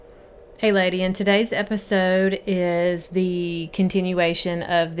Hey, lady, and today's episode is the continuation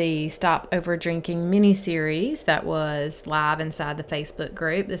of the Stop Over Drinking mini series that was live inside the Facebook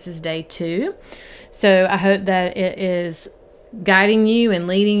group. This is day 2. So I hope that it is guiding you and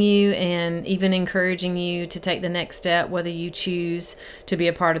leading you and even encouraging you to take the next step, whether you choose to be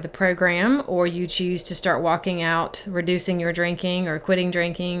a part of the program or you choose to start walking out, reducing your drinking or quitting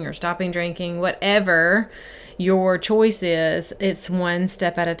drinking or stopping drinking, whatever your choice is. It's one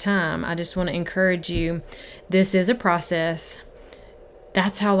step at a time. I just want to encourage you. This is a process.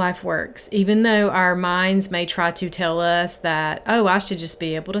 That's how life works. Even though our minds may try to tell us that, oh, I should just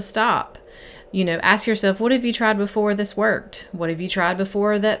be able to stop. Ask yourself, what have you tried before that's worked? What have you tried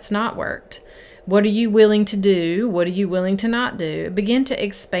before that's not worked? What are you willing to do? What are you willing to not do? Begin to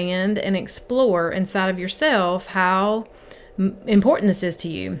expand and explore inside of yourself how important this is to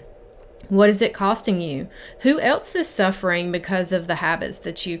you. What is it costing you? Who else is suffering because of the habits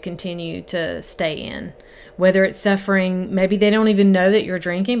that you continue to stay in? Whether it's suffering, maybe they don't even know that you're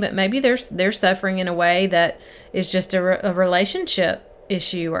drinking, but maybe they're suffering in a way that is just a relationship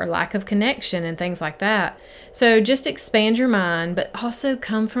issue or lack of connection and things like that. So just expand your mind, but also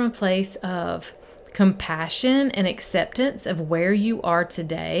come from a place of compassion and acceptance of where you are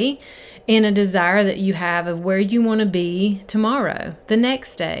today and a desire that you have of where you want to be tomorrow, the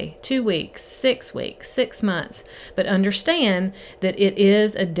next day, 2 weeks, 6 weeks, 6 months. But understand that it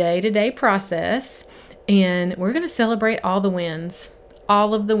is a day-to-day process, and we're going to celebrate all of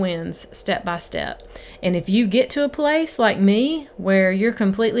the wins step by step. And if you get to a place like me where you're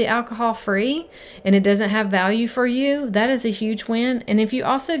completely alcohol free and it doesn't have value for you, that is a huge win. And if you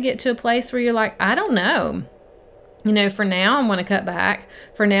also get to a place where you're like, I don't know, for now I want to cut back.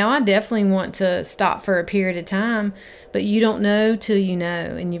 For now I definitely want to stop for a period of time, but you don't know till you know,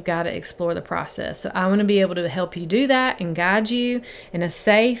 and you've got to explore the process. So I want to be able to help you do that and guide you in a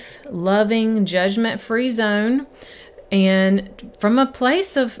safe, loving, judgment-free zone. And from a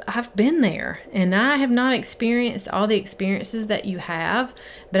place of, I've been there and I have not experienced all the experiences that you have,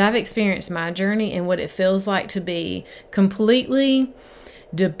 but I've experienced my journey and what it feels like to be completely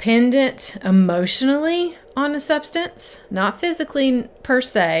dependent emotionally on a substance, not physically per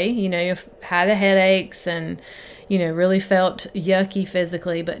se. You've had the headaches and, really felt yucky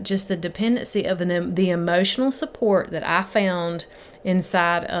physically, but just the dependency of the emotional support that I found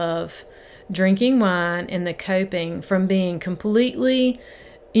inside of drinking wine and the coping, from being completely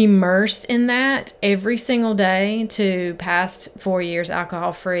immersed in that every single day to past 4 years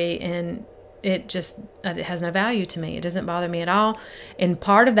alcohol free, and it has no value to me. It doesn't bother me at all. And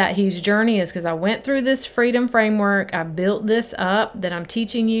part of that huge journey is because I went through this freedom framework. I built this up that I'm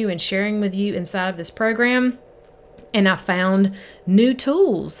teaching you and sharing with you inside of this program. And I found new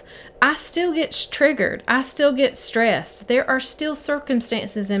tools. I still get triggered. I still get stressed. There are still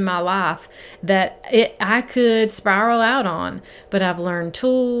circumstances in my life that I could spiral out on. But I've learned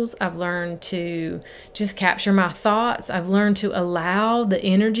tools. I've learned to just capture my thoughts. I've learned to allow the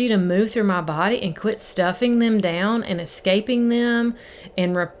energy to move through my body and quit stuffing them down and escaping them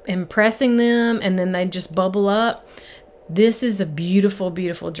and pressing them, and then they just bubble up. This is a beautiful,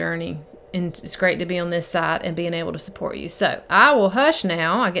 beautiful journey. And it's great to be on this side and being able to support you. So I will hush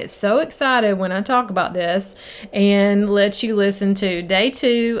now. I get so excited when I talk about this and let you listen to day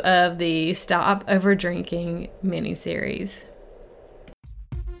 2 of the Stop Over Drinking mini series.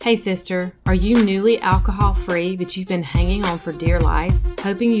 Hey sister, are you newly alcohol free but you've been hanging on for dear life,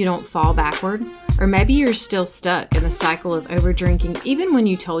 hoping you don't fall backward? Or maybe you're still stuck in the cycle of over drinking even when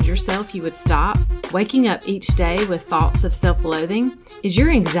you told yourself you would stop, waking up each day with thoughts of self-loathing? Is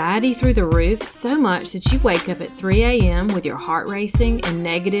your anxiety through the roof so much that you wake up at 3 a.m. with your heart racing and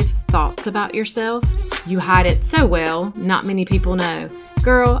negative thoughts about yourself? You hide it so well, not many people know.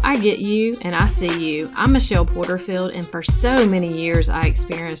 Girl, I get you and I see you. I'm Michelle Porterfield, and for so many years I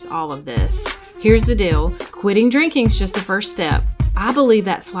experienced all of this. Here's the deal. Quitting drinking is just the first step. I believe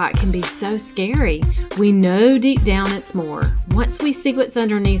that's why it can be so scary. We know deep down it's more. Once we see what's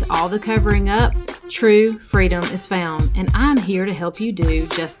underneath all the covering up, true freedom is found, and I'm here to help you do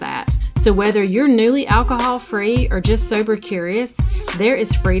just that. So whether you're newly alcohol-free or just sober curious, there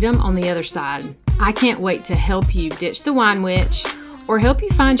is freedom on the other side. I can't wait to help you ditch the wine witch, or help you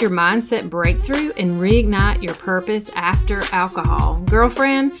find your mindset breakthrough and reignite your purpose after alcohol.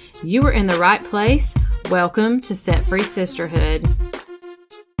 Girlfriend, you are in the right place. Welcome to Set Free Sisterhood.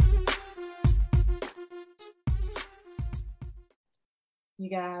 You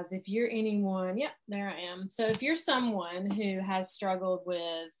guys, if you're anyone, yep, there I am. So if you're someone who has struggled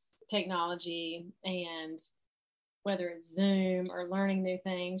with technology and whether it's Zoom or learning new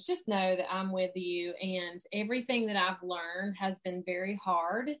things, just know that I'm with you. And everything that I've learned has been very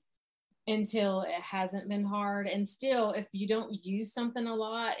hard until it hasn't been hard. And still, if you don't use something a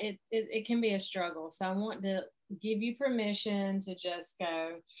lot, it can be a struggle. So I want to give you permission to just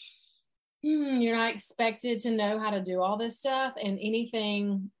go, you're not expected to know how to do all this stuff. And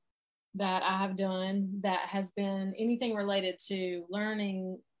anything that I have done that has been anything related to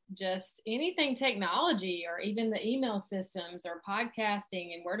learning, just anything technology, or even the email systems or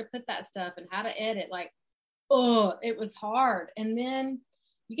podcasting and where to put that stuff and how to edit, like, oh, it was hard. And then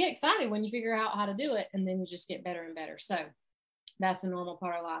you get excited when you figure out how to do it, and then you just get better and better. So that's the normal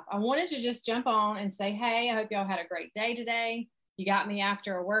part of life. I wanted to just jump on and say, hey, I hope y'all had a great day today. You got me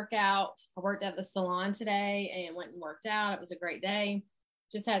after a workout. I worked at the salon today and went and worked out. It was a great day.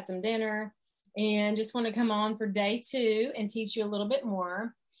 Just had some dinner, and just want to come on for day 2 and teach you a little bit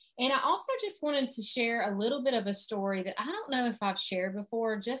more. And I also just wanted to share a little bit of a story that I don't know if I've shared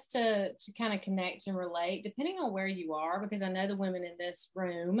before, just to kind of connect and relate, depending on where you are, because I know the women in this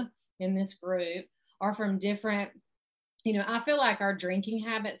room, in this group, are from different, I feel like our drinking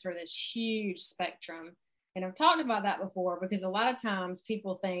habits are this huge spectrum. And I've talked about that before, because a lot of times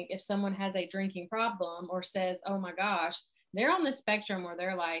people think if someone has a drinking problem or says, oh my gosh, they're on the spectrum where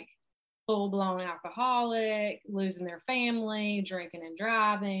they're like full-blown alcoholic, losing their family, drinking and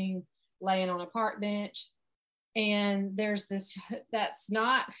driving, laying on a park bench. And there's this, that's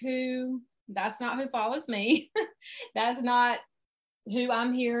not who follows me. That's not who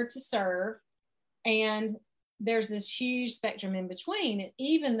I'm here to serve. And there's this huge spectrum in between. And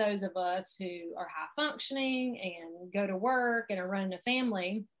even those of us who are high functioning and go to work and are running a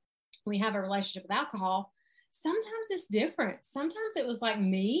family, we have a relationship with alcohol. Sometimes it's different. Sometimes it was like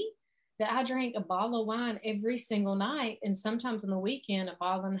me, that I drank a bottle of wine every single night. And sometimes on the weekend, a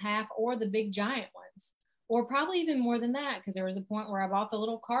bottle and a half, or the big giant ones, or probably even more than that. Because there was a point where I bought the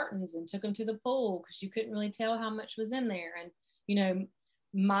little cartons and took them to the pool, because you couldn't really tell how much was in there. And,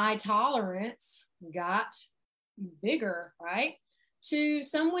 my tolerance got bigger, right? To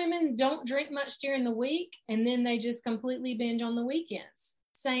some women don't drink much during the week, and then they just completely binge on the weekends.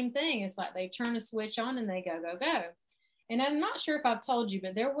 Same thing. It's like they turn a switch on and they go, go, go. And I'm not sure if I've told you,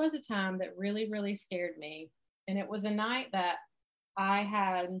 but there was a time that really, really scared me. And it was a night that I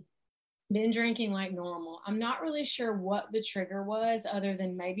had been drinking like normal. I'm not really sure what the trigger was, other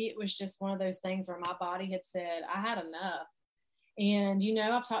than maybe it was just one of those things where my body had said, I had enough. And,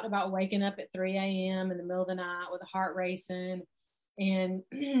 I've talked about waking up at 3 a.m. in the middle of the night with a heart racing and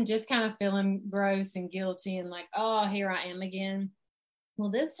just kind of feeling gross and guilty and like, oh, here I am again.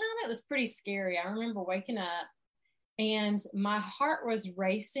 Well, this time it was pretty scary. I remember waking up and my heart was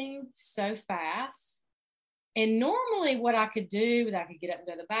racing so fast. And normally what I could do was I could get up and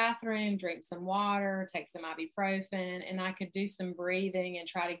go to the bathroom, drink some water, take some ibuprofen, and I could do some breathing and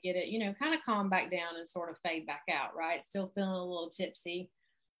try to get it, kind of calm back down and sort of fade back out, right? Still feeling a little tipsy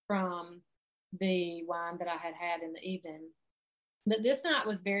from the wine that I had had in the evening. But this night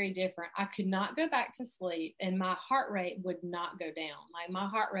was very different. I could not go back to sleep, and my heart rate would not go down. Like my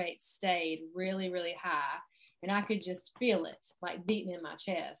heart rate stayed really, really high, and I could just feel it like beating in my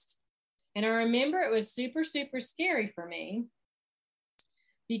chest. And I remember it was super, super scary for me,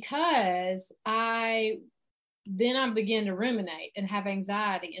 because I began to ruminate and have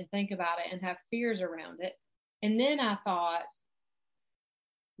anxiety and think about it and have fears around it. And then I thought,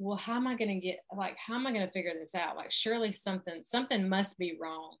 well, how am I going to figure this out? Like, surely something must be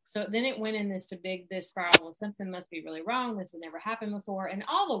wrong. So then it went in this spiral. Something must be really wrong. This had never happened before. And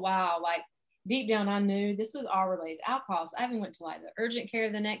all the while, like, deep down, I knew this was all related to alcohol. So I even went to like the urgent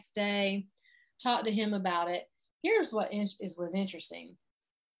care the next day, talked to him about it. Here's what was interesting.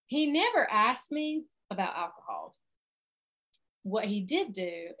 He never asked me about alcohol. What he did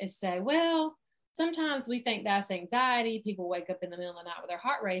do is say, well, sometimes we think that's anxiety. People wake up in the middle of the night with their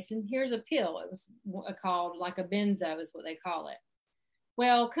heart racing. Here's a pill. It was called like a benzo is what they call it.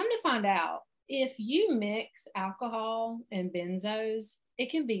 Well, come to find out, if you mix alcohol and benzos, it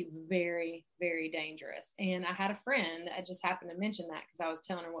can be very, very dangerous. And I had a friend that just happened to mention that, because I was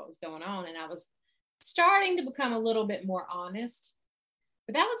telling her what was going on, and I was starting to become a little bit more honest.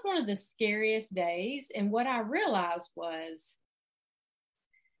 But that was one of the scariest days. And what I realized was,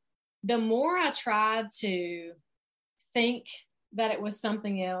 the more I tried to think that it was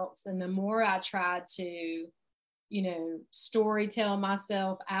something else, and the more I tried to, story tell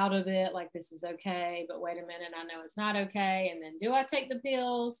myself out of it, like, this is okay, but wait a minute, I know it's not okay. And then, do I take the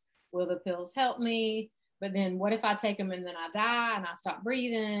pills? Will the pills help me? But then what if I take them and then I die and I stop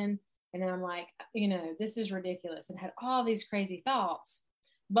breathing? And then I'm like, this is ridiculous, and had all these crazy thoughts.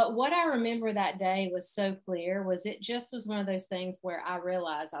 But what I remember that day was so clear, was it just was one of those things where I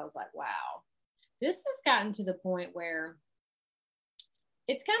realized, I was like, wow, this has gotten to the point where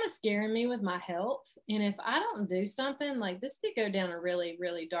it's kind of scaring me with my health. And if I don't do something, like this could go down a really,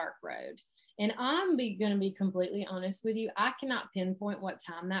 really dark road. And going to be completely honest with you. I cannot pinpoint what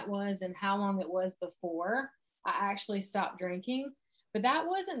time that was and how long it was before I actually stopped drinking. But that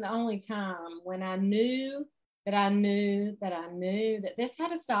wasn't the only time when I knew that I knew that I knew that this had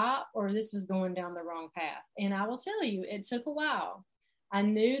to stop or this was going down the wrong path. And I will tell you, it took a while. I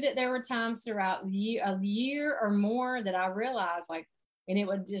knew that there were times throughout a year or more that I realized like, and it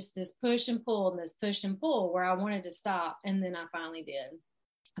would just this push and pull and this push and pull where I wanted to stop. And then I finally did.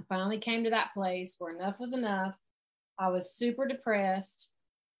 I finally came to that place where enough was enough. I was super depressed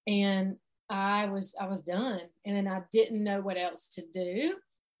and I was done. And then I didn't know what else to do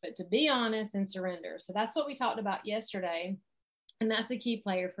but to be honest and surrender. So that's what we talked about yesterday. And that's the key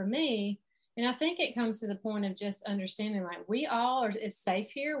player for me. And I think it comes to the point of just understanding like we all are, it's safe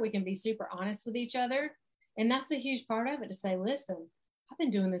here. We can be super honest with each other. And that's a huge part of it to say, listen, I've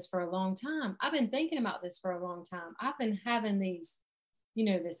been doing this for a long time. I've been thinking about this for a long time. I've been having these,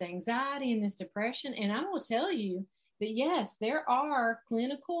 this anxiety and this depression. And I will tell you that yes, there are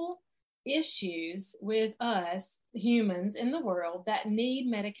clinical issues with us humans in the world that need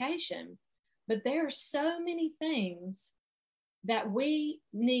medication. But there are so many things that we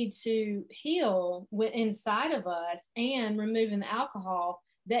need to heal inside of us and removing the alcohol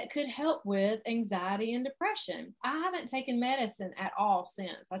that could help with anxiety and depression. I haven't taken medicine at all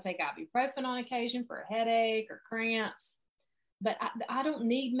since. I take ibuprofen on occasion for a headache or cramps, but I don't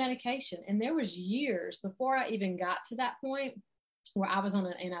need medication. And there was years before I even got to that point where I was on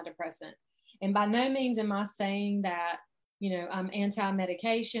an antidepressant. And by no means am I saying that, I'm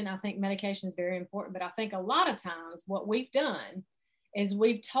anti-medication. I think medication is very important, but I think a lot of times what we've done is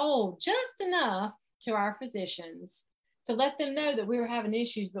we've told just enough to our physicians to let them know that we were having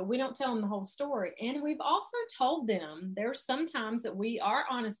issues, but we don't tell them the whole story. And we've also told them there's sometimes that we are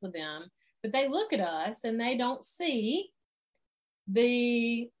honest with them, but they look at us and they don't see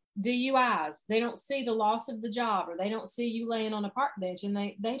the DUIs. They don't see the loss of the job, or they don't see you laying on a park bench, and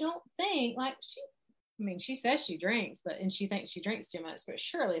they don't think like she says she drinks, and she thinks she drinks too much, but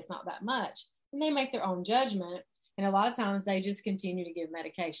surely it's not that much. And they make their own judgment. And a lot of times they just continue to give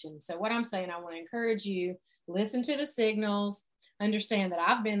medication. So what I'm saying, I want to encourage you, listen to the signals, understand that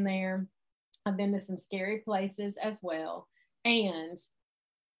I've been there. I've been to some scary places as well. And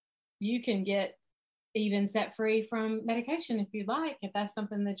you can get even set free from medication if you'd like, if that's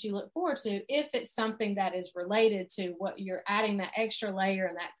something that you look forward to, if it's something that is related to what you're adding that extra layer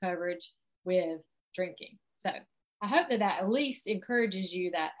and that coverage with drinking. So I hope that at least encourages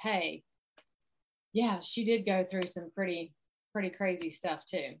you that, hey, yeah, she did go through some pretty crazy stuff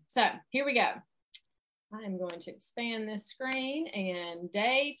too. So here we go. I am going to expand this screen and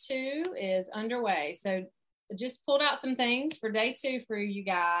day 2 is underway. So just pulled out some things for day 2 for you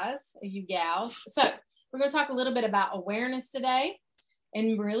guys, you gals. So we're going to talk a little bit about awareness today.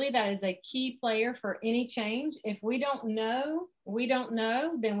 And really that is a key player for any change. If we don't know,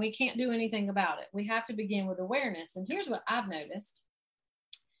 then we can't do anything about it. We have to begin with awareness. And here's what I've noticed.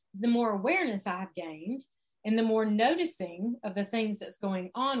 The more awareness I've gained and the more noticing of the things that's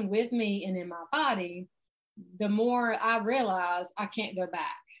going on with me and in my body, the more I realize I can't go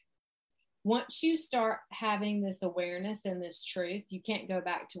back. Once you start having this awareness and this truth, you can't go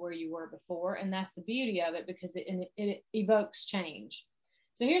back to where you were before. And that's the beauty of it, because it evokes change.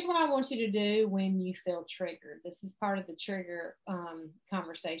 So here's what I want you to do when you feel triggered. This is part of the trigger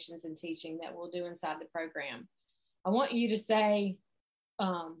conversations and teaching that we'll do inside the program. I want you to say,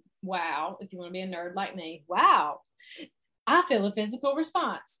 wow, if you want to be a nerd like me, wow, I feel a physical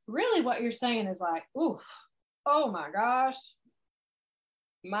response. Really what you're saying is like, ooh, oh my gosh,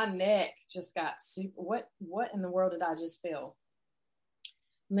 my neck just got super, what in the world did I just feel?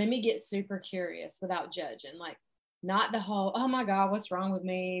 Let me get super curious without judging, like not the whole, oh my God, what's wrong with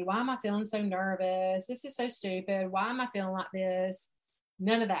me? Why am I feeling so nervous? This is so stupid. Why am I feeling like this?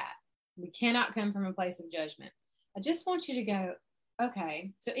 None of that. We cannot come from a place of judgment. I just want you to go,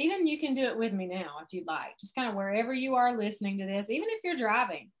 okay, so even you can do it with me now if you'd like, just kind of wherever you are listening to this, even if you're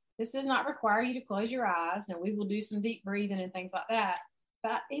driving. This does not require you to close your eyes. Now we will do some deep breathing and things like that.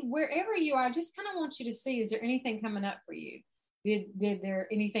 But wherever you are, I just kind of want you to see, is there anything coming up for you? Did there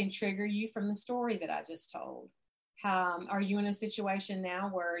anything trigger you from the story that I just told? Are you in a situation now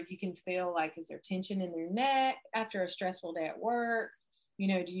where you can feel like, is there tension in your neck after a stressful day at work? Do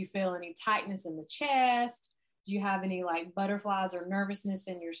you feel any tightness in the chest? Do you have any like butterflies or nervousness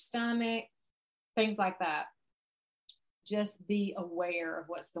in your stomach? Things like that. Just be aware of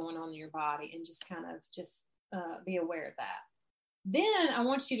what's going on in your body and just kind of be aware of that. Then I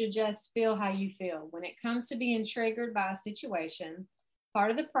want you to just feel how you feel when it comes to being triggered by a situation.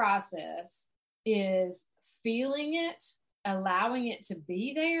 Part of the process is feeling it, allowing it to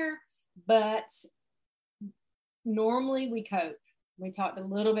be there, but normally we cope. We talked a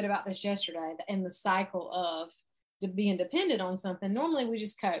little bit about this yesterday in the cycle of being dependent on something. Normally we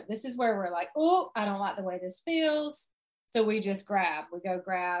just cope. This is where we're like, oh, I don't like the way this feels. So we just we go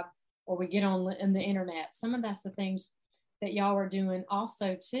grab, or we get on in the internet. Some of that's the things that y'all are doing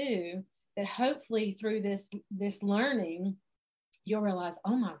also too, that hopefully through this learning, you'll realize,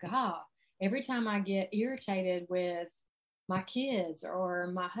 oh my God, every time I get irritated with my kids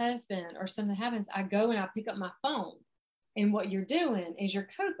or my husband or something happens, I go and I pick up my phone. And what you're doing is you're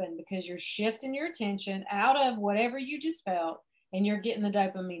coping, because you're shifting your attention out of whatever you just felt, and you're getting the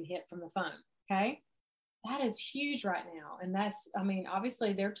dopamine hit from the phone. Okay. That is huge right now. And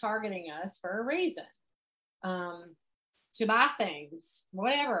obviously they're targeting us for a reason, to buy things,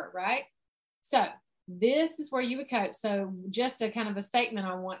 whatever. Right. So this is where you would cope. So just a kind of a statement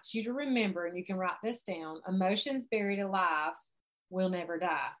I want you to remember, and you can write this down: emotions buried alive will never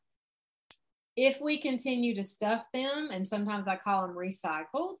die. If we continue to stuff them, and sometimes I call them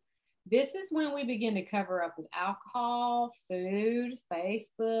recycled, this is when we begin to cover up with alcohol, food,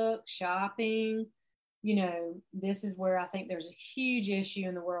 Facebook, shopping. This is where I think there's a huge issue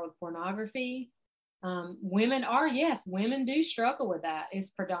in the world of pornography. Women do struggle with that.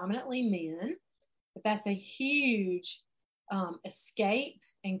 It's predominantly men, but that's a huge escape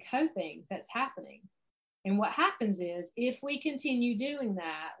and coping that's happening. And what happens is, if we continue doing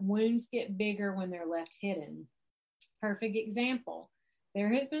that, wounds get bigger when they're left hidden. Perfect example.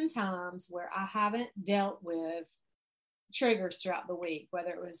 There has been times where I haven't dealt with triggers throughout the week,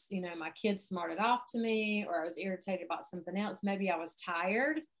 whether it was, my kids smarted off to me, or I was irritated about something else. Maybe I was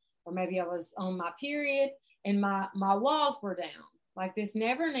tired, or maybe I was on my period and my walls were down. Like, there's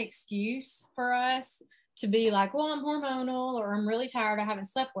never an excuse for us to be like, well, I'm hormonal, or I'm really tired, I haven't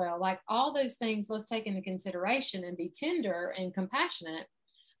slept well. Like, all those things, let's take into consideration and be tender and compassionate.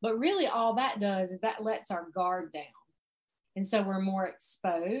 But really all that does is that lets our guard down. And so we're more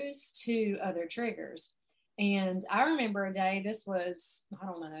exposed to other triggers. And I remember a day, this was, I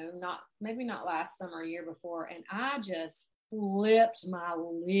don't know, maybe not last summer, or year before, and I just flipped my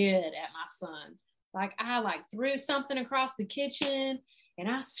lid at my son. Like, I threw something across the kitchen and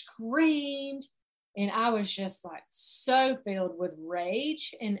I screamed. And I was just like so filled with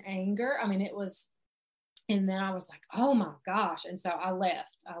rage and anger. And then I was like, oh my gosh. And so I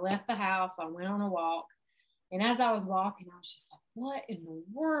left the house. I went on a walk. And as I was walking, I was just like, what in the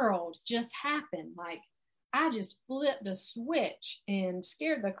world just happened? Like, I just flipped a switch and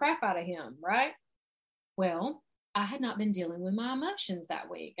scared the crap out of him. Right. Well, I had not been dealing with my emotions that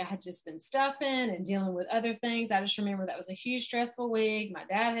week. I had just been stuffing and dealing with other things. I just remember that was a huge stressful week. My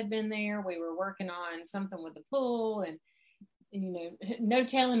dad had been there. We were working on something with the pool, and no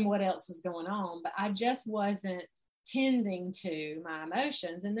telling what else was going on, but I just wasn't tending to my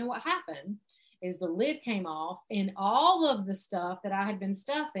emotions. And then what happened is the lid came off, and all of the stuff that I had been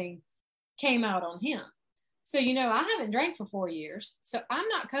stuffing came out on him. So, I haven't drank for 4 years, so I'm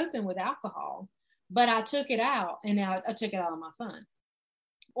not coping with alcohol. But I took it out, and I took it out on my son.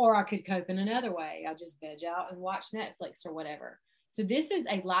 Or I could cope in another way. I just veg out and watch Netflix or whatever. So this is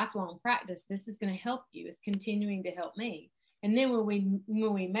a lifelong practice. This is going to help you. It's continuing to help me. And then when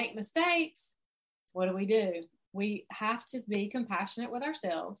we make mistakes, what do? We have to be compassionate with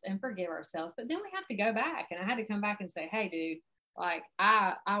ourselves and forgive ourselves. But then we have to go back. And I had to come back and say, hey, dude, like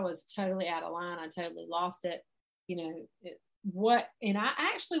I was totally out of line. I totally lost it. And I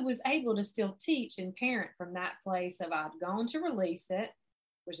actually was able to still teach and parent from that place of, I'd gone to release it,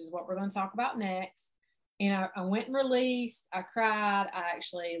 which is what we're going to talk about next. And I went and released. I cried. I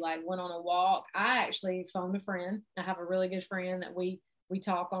actually went on a walk. I actually phoned a friend. I have a really good friend that we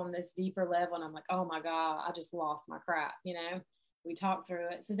talk on this deeper level. And I'm like, oh my God, I just lost my crap. We talked through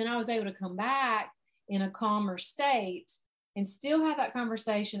it. So then I was able to come back in a calmer state and still have that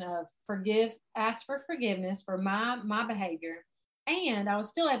conversation of ask for forgiveness for my behavior. And I was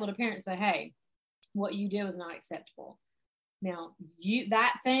still able to parent and say, hey, what you did was not acceptable. Now,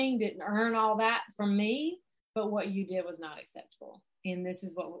 that thing didn't earn all that from me, but what you did was not acceptable. And this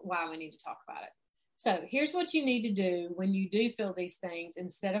is why we need to talk about it. So here's what you need to do when you do feel these things.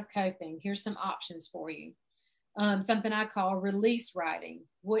 Instead of coping, here's some options for you. Something I call release writing,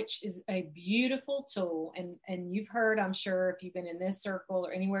 which is a beautiful tool. And you've heard, I'm sure, if you've been in this circle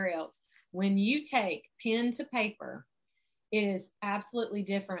or anywhere else, when you take pen to paper, it is absolutely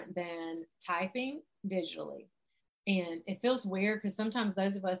different than typing digitally. And it feels weird because sometimes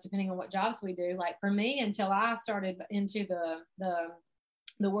those of us, depending on what jobs we do, like for me, until I started into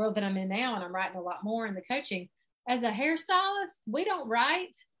the world that I'm in now, and I'm writing a lot more in the coaching, As a hairstylist, we don't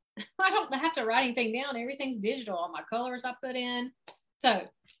write. I don't have to write anything down. Everything's digital. All my colors I put in. So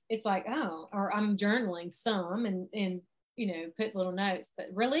it's like, oh, or I'm journaling some and put little notes. But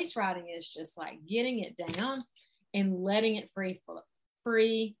release writing is just like getting it down and letting it free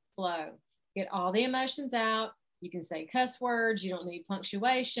flow. Get all the emotions out. You can say cuss words. You don't need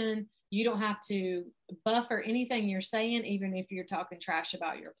punctuation. You don't have to buffer anything you're saying, even if you're talking trash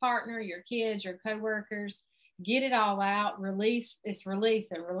about your partner, your kids, your coworkers. Get it all out. Release and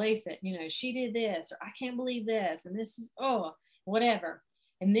release it. She did this, or I can't believe this, and this is whatever.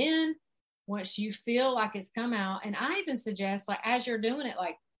 And then once you feel like it's come out, and I even suggest, like, as you're doing it,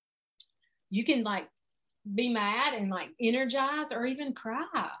 like, you can like be mad and like energize or even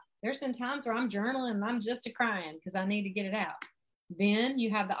cry. There's been times where I'm journaling and I'm just a crying because I need to get it out. Then you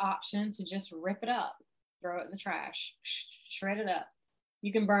have the option to just rip it up, throw it in the trash, shred it up.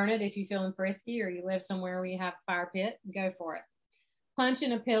 You can burn it if you're feeling frisky or you live somewhere where you have a fire pit. Go for it.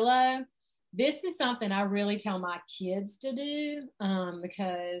 Punching a pillow. This is something I really tell my kids to do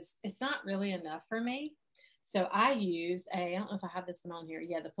because it's not really enough for me. So I use I don't know if I have this one on here.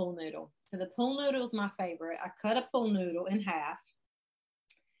 Yeah, the pool noodle. So the pool noodle is my favorite. I cut a pool noodle in half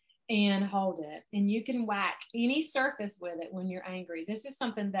and hold it. And you can whack any surface with it when you're angry. This is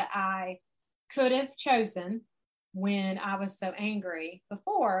something that I could have chosen when I was so angry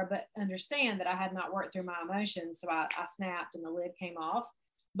before, but understand that I had not worked through my emotions. So I snapped and the lid came off.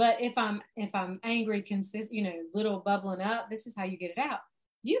 But if I'm angry, little bubbling up, this is how you get it out.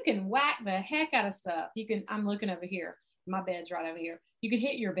 You can whack the heck out of stuff. I'm looking over here. My bed's right over here. You could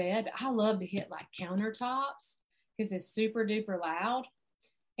hit your bed, but I love to hit like countertops because it's super duper loud.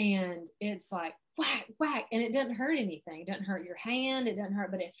 And it's like whack, whack. And it doesn't hurt anything. It doesn't hurt your hand. It doesn't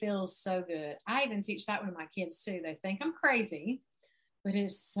hurt, but it feels so good. I even teach that with my kids too. They think I'm crazy, but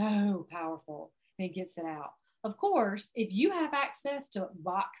it's so powerful. And it gets it out. Of course, if you have access to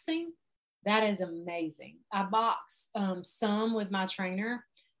boxing, that is amazing. I box some with my trainer.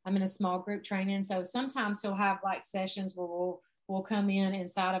 I'm in a small group training. So sometimes he'll have like sessions where we'll come in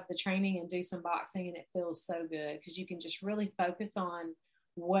inside of the training and do some boxing, and it feels so good because you can just really focus on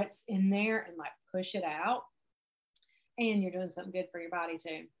what's in there and like push it out, and you're doing something good for your body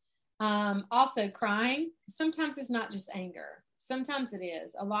too. Also crying, sometimes it's not just anger, sometimes it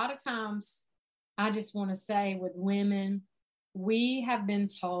is. A lot of times I just want to say with women, we have been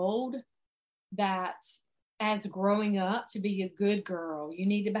told that as growing up, to be a good girl, you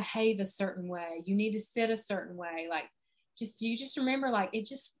need to behave a certain way, you need to sit a certain way. Like, you just remember, like,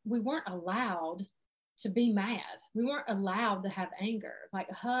 we weren't allowed to be mad. We weren't allowed to have anger.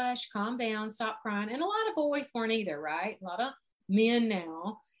 Like, hush, calm down, stop crying. And a lot of boys weren't either, right? A lot of men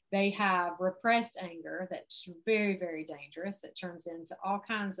now, they have repressed anger that's very, very dangerous. It turns into all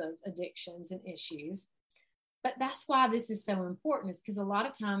kinds of addictions and issues. But that's why this is so important, is because a lot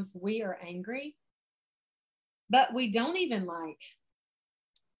of times we are angry, but we don't even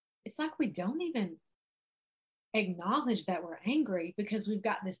it's like we don't even acknowledge that we're angry because we've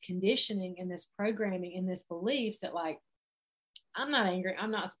got this conditioning and this programming and this beliefs that, like, I'm not angry.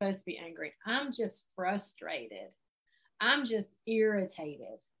 I'm not supposed to be angry. I'm just frustrated. I'm just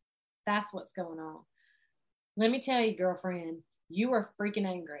irritated. That's what's going on. Let me tell you, girlfriend, you are freaking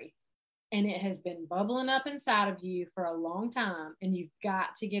angry. And it has been bubbling up inside of you for a long time. And you've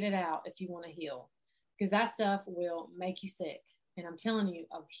got to get it out if you want to heal. Because that stuff will make you sick. And I'm telling you,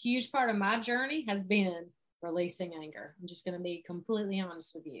 a huge part of my journey has been releasing anger. I'm just going to be completely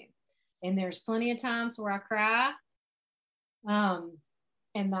honest with you. And there's plenty of times where I cry.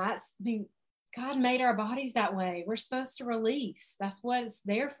 And God made our bodies that way. We're supposed to release. That's what it's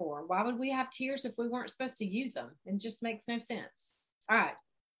there for. Why would we have tears if we weren't supposed to use them? It just makes no sense. All right.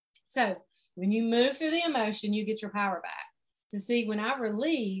 So when you move through the emotion, you get your power back. To see, when I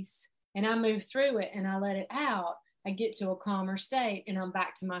release and I move through it and I let it out, I get to a calmer state and I'm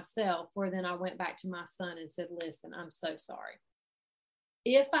back to myself, where then I went back to my son and said, listen, I'm so sorry.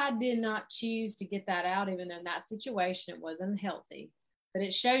 If I did not choose to get that out, even though in that situation it wasn't healthy, but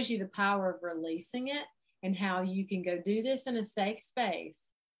it shows you the power of releasing it and how you can go do this in a safe space.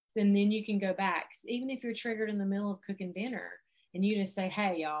 And then you can go back. Even if you're triggered in the middle of cooking dinner and you just say,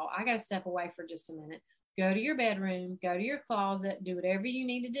 hey, y'all, I got to step away for just a minute. Go to your bedroom, go to your closet, do whatever you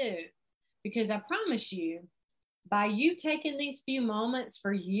need to do. Because I promise you, by you taking these few moments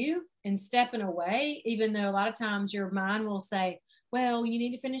for you and stepping away, even though a lot of times your mind will say, well, you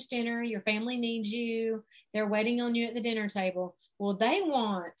need to finish dinner, your family needs you, they're waiting on you at the dinner table. Well, they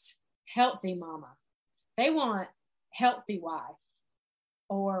want healthy mama. They want healthy wife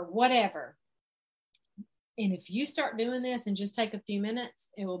or whatever. And if you start doing this and just take a few minutes,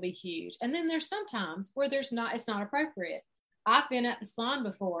 it will be huge. And then there's some times where it's not appropriate. I've been at the salon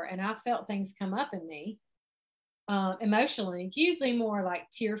before and I felt things come up in me emotionally, usually more like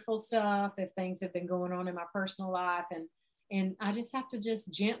tearful stuff if things have been going on in my personal life. And I just have to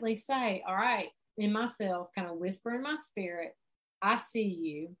just gently say, all right, in myself, kind of whisper in my spirit, I see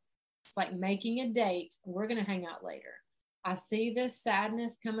you. It's like making a date. We're going to hang out later. I see this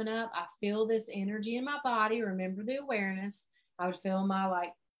sadness coming up. I feel this energy in my body. Remember the awareness. I would feel my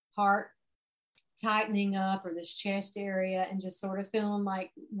like heart tightening up or this chest area and just sort of feeling like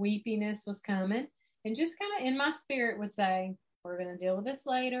weepiness was coming. And just kind of in my spirit would say, we're going to deal with this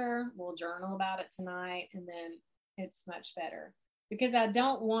later. We'll journal about it tonight. And then it's much better, because I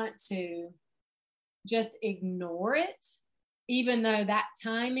don't want to just ignore it, even though that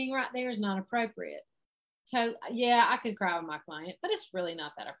timing right there is not appropriate. So yeah, I could cry with my client, but it's really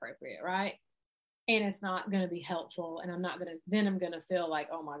not that appropriate, right? And it's not going to be helpful. And I'm going to feel like,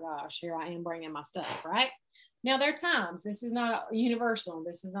 oh my gosh, here I am bringing my stuff, right? Now, there are times, this is not universal.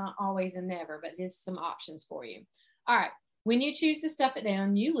 This is not always and never, but here's some options for you. All right. When you choose to stuff it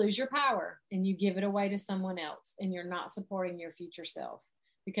down, you lose your power and you give it away to someone else, and you're not supporting your future self.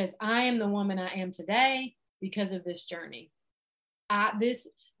 Because I am the woman I am today because of this journey.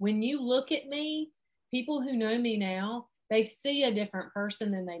 When you look at me, people who know me now, they see a different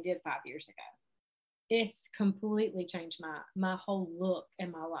person than they did 5 years ago. It's completely changed my whole look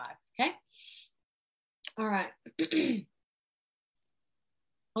and my life. Okay. All right.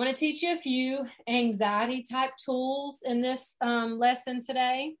 I want to teach you a few anxiety type tools in this lesson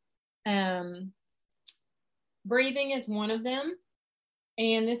today. Breathing is one of them.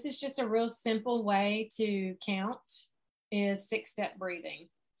 And this is just a real simple way to count, is 6-step breathing.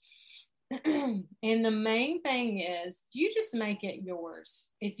 And the main thing is you just make it yours.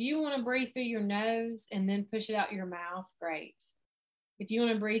 If you want to breathe through your nose and then push it out your mouth, great. If you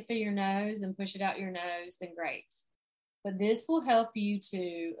want to breathe through your nose and push it out your nose, then great. But this will help you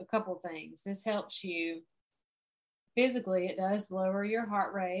to a couple things. This helps you physically. It does lower your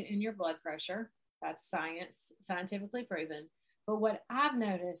heart rate and your blood pressure. That's scientifically proven. But what I've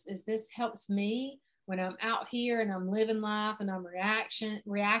noticed is this helps me when I'm out here and I'm living life and I'm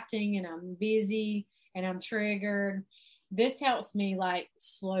reacting and I'm busy and I'm triggered. This helps me like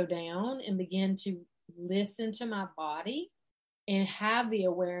slow down and begin to listen to my body and have the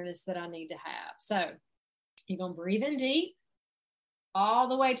awareness that I need to have. So you're going to breathe in deep all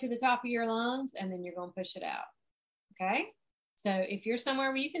the way to the top of your lungs, and then you're going to push it out. Okay. So if you're somewhere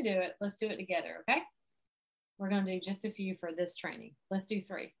where you can do it, let's do it together. Okay. We're going to do just a few for this training. Let's do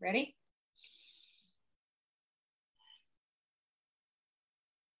 3. Ready?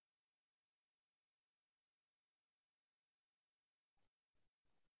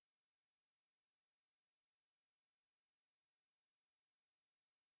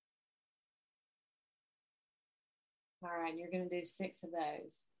 All right, you're going to do 6 of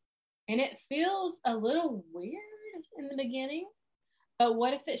those. And it feels a little weird in the beginning, but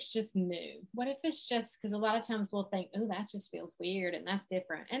what if it's just new? What if it's just, because a lot of times we'll think, oh, that just feels weird and that's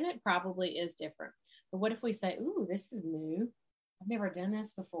different. And it probably is different. But what if we say, oh, this is new. I've never done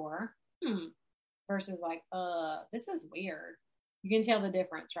this before. Versus like, this is weird. You can tell the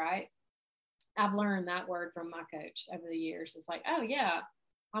difference, right? I've learned that word from my coach over the years. It's like, oh yeah,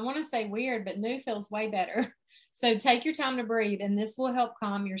 I want to say weird, but new feels way better. So take your time to breathe, and this will help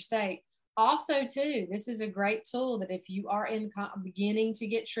calm your state. Also, too, this is a great tool that if you are beginning to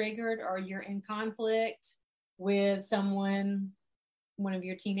get triggered or you're in conflict with someone, one of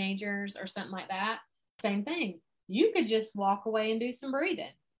your teenagers or something like that, same thing. You could just walk away and do some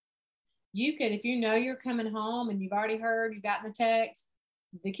breathing. You could, if you know you're coming home and you've already heard, you've gotten the text,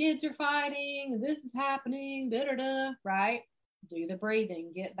 the kids are fighting, this is happening, right? Do the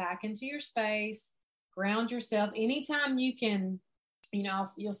breathing, get back into your space, ground yourself. Anytime you can,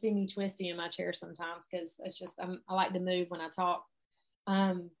 you'll see me twisty in my chair sometimes because it's just, I like to move when I talk.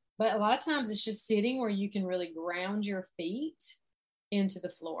 But a lot of times it's just sitting where you can really ground your feet into the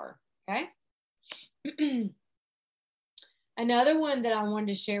floor. Okay. Another one that I wanted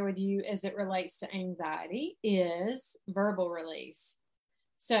to share with you as it relates to anxiety is verbal release.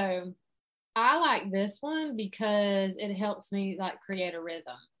 So I like this one because it helps me like create a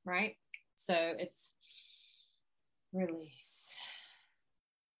rhythm, right? So it's release,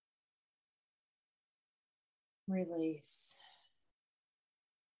 release,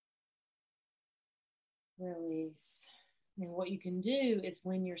 release. And what you can do is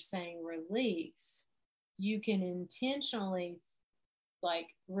when you're saying release, you can intentionally like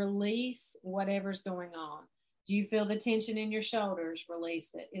release whatever's going on. Do you feel the tension in your shoulders?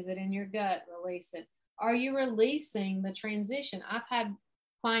 Release it. Is it in your gut? Release it. Are you releasing the transition? I've had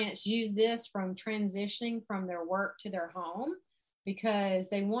clients use this from transitioning from their work to their home because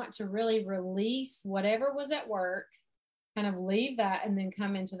they want to really release whatever was at work, kind of leave that, and then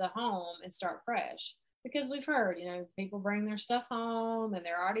come into the home and start fresh. Because we've heard, people bring their stuff home and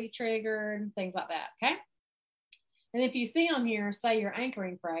they're already triggered, things like that. Okay. And if you see on here, say your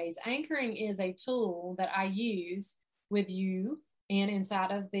anchoring phrase. Anchoring is a tool that I use with you and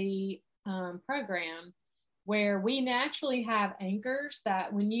inside of the program, where we naturally have anchors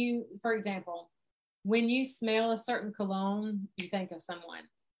that when you, for example, when you smell a certain cologne, you think of someone.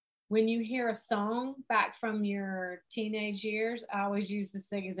 When you hear a song back from your teenage years, I always use this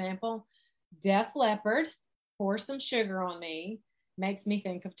example. Def Leppard, Pour Some Sugar on Me, makes me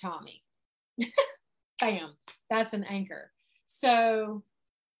think of Tommy. Bam, that's an anchor. So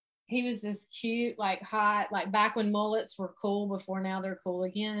he was this cute, like hot, like back when mullets were cool before now they're cool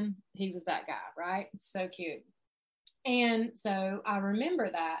again. He was that guy, right? So cute. And so I remember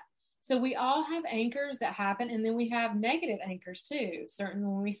that. So we all have anchors that happen, and then we have negative anchors too.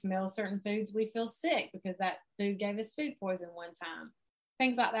 When we smell certain foods, we feel sick because that food gave us food poison one time.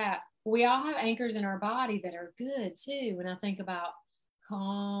 Things like that. We all have anchors in our body that are good too. When I think about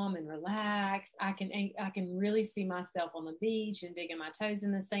calm and relax, I can really see myself on the beach and digging my toes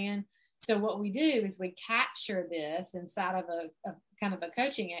in the sand. So what we do is we capture this inside of a kind of a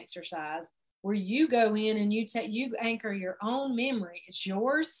coaching exercise where you go in and you anchor your own memory. It's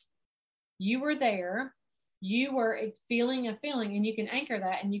yours. You were there. You were feeling a feeling, and you can anchor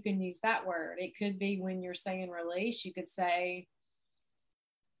that, and you can use that word. It could be when you're saying release, you could say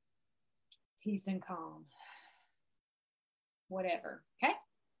peace and calm, whatever. Okay.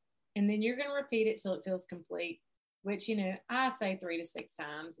 And then you're going to repeat it till it feels complete, which, I say 3 to 6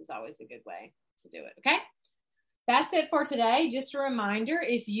 times is always a good way to do it. Okay. That's it for today. Just a reminder,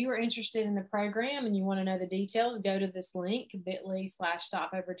 if you are interested in the program and you want to know the details, go to this link,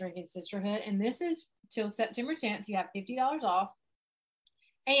 bit.ly/StopOverDrinkingSisterhood. And this is till September 10th. You have $50 off.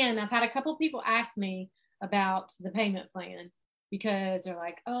 And I've had a couple people ask me about the payment plan because they're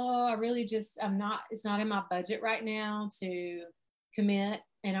like, oh, it's not in my budget right now to commit.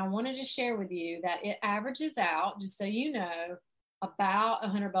 And I want to just share with you that it averages out, just so you know, about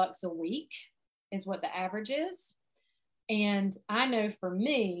 $100 a week is what the average is. And I know for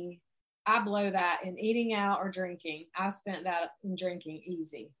me, I blow that in eating out or drinking. I've spent that in drinking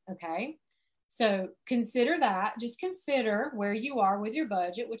easy. Okay. So consider that. Just consider where you are with your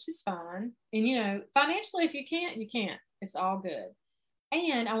budget, which is fine. And, financially, if you can't, you can't. It's all good.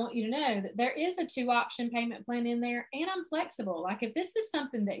 And I want you to know that there is a 2-option payment plan in there, and I'm flexible. Like if this is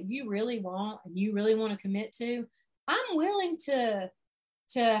something that you really want and you really want to commit to, I'm willing to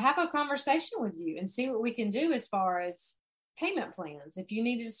have a conversation with you and see what we can do as far as payment plans. If you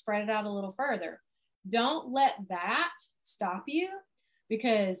need to spread it out a little further, don't let that stop you,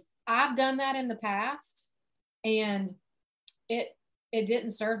 because I've done that in the past and it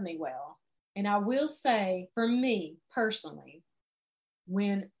didn't serve me well. And I will say, for me personally,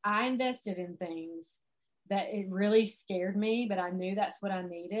 when I invested in things that it really scared me, but I knew that's what I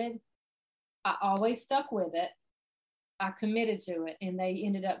needed, I always stuck with it. I committed to it, and they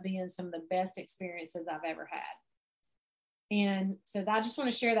ended up being some of the best experiences I've ever had. And so I just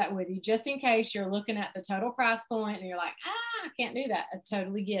want to share that with you, just in case you're looking at the total price point and you're like, I can't do that. I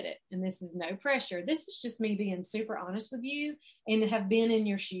totally get it. And this is no pressure. This is just me being super honest with you and have been in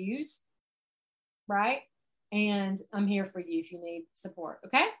your shoes, right? And I'm here for you if you need support,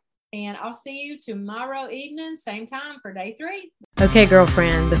 okay? And I'll see you tomorrow evening, same time for day 3. Okay,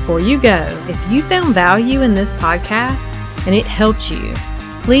 girlfriend, before you go, if you found value in this podcast and it helped you,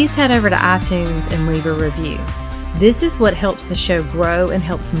 please head over to iTunes and leave a review. This is what helps the show grow and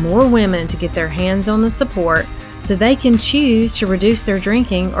helps more women to get their hands on the support so they can choose to reduce their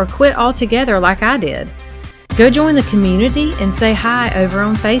drinking or quit altogether like I did. Go join the community and say hi over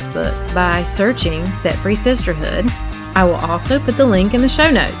on Facebook by searching Set Free Sisterhood. I will also put the link in the show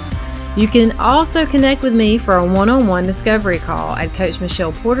notes. You can also connect with me for a one-on-one discovery call at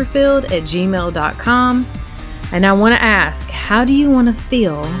CoachMichellePorterfield@gmail.com. And I want to ask, how do you want to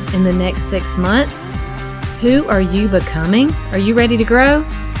feel in the next 6 months? Who are you becoming? Are you ready to grow?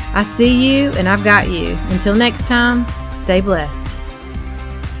 I see you and I've got you. Until next time, stay blessed.